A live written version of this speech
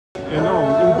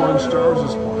Ubahn Stars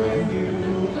is playing.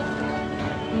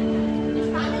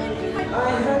 I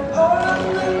had all of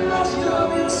the most of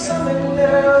you coming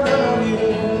down on you.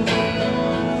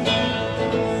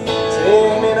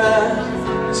 Take me back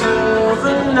to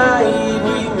the night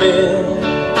we met.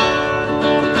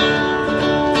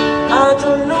 I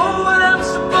don't know what I'm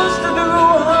supposed to do,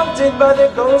 haunted by the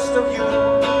ghost of you.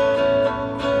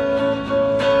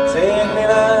 Take me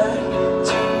back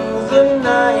to the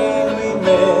night we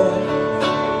met.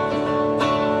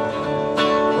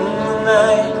 The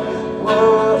night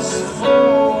was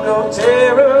full of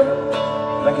terror.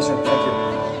 Thank you, sir. Thank you.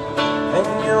 And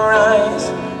your eyes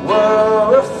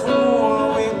were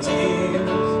full with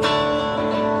tears.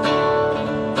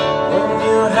 When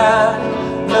you had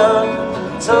not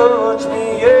touched me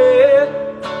yet.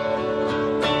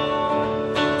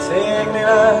 Take me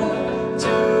back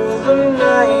to the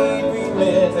night we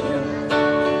met.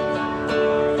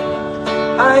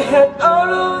 I had all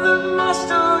of the most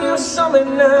of your summer,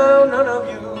 now none of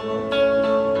you.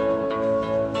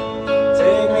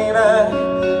 Take me back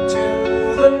to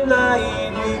the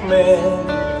night we met.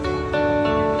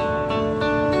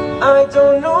 I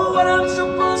don't know what I'm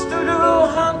supposed to do,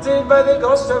 haunted by the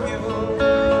ghost of you.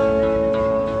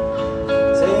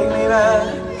 Take me back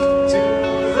to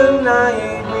the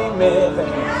night we met.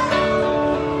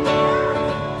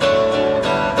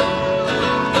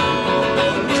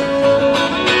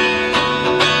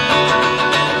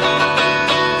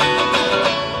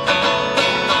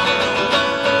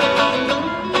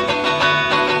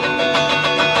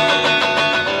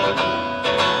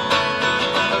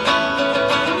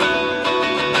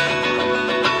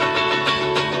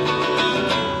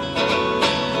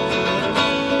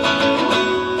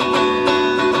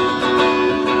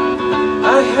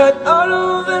 I had all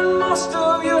of and most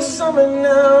of your summer,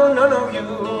 now none of you.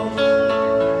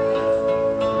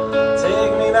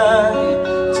 Take me back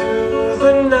to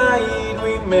the night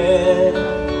we met.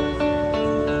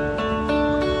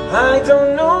 I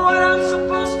don't know what I'm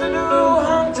supposed to do,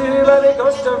 haunted by the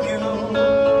ghost of you.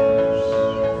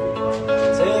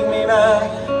 Take me back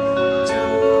to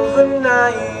the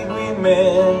night we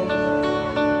met.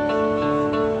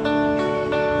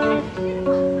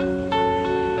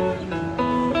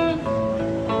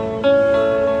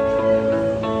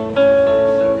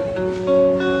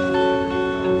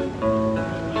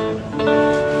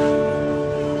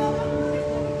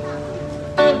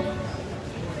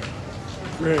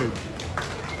 Great.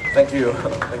 Thank you.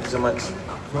 Thank you so much.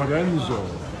 FirenZo.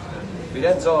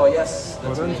 FirenZo, yes.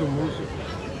 FirenZo music.